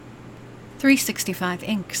365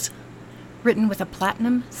 inks, written with a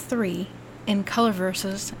Platinum 3 in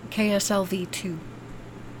Colorverse's KSLV-II.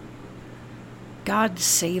 God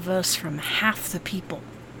save us from half the people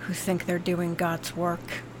who think they're doing God's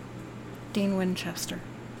work. Dean Winchester.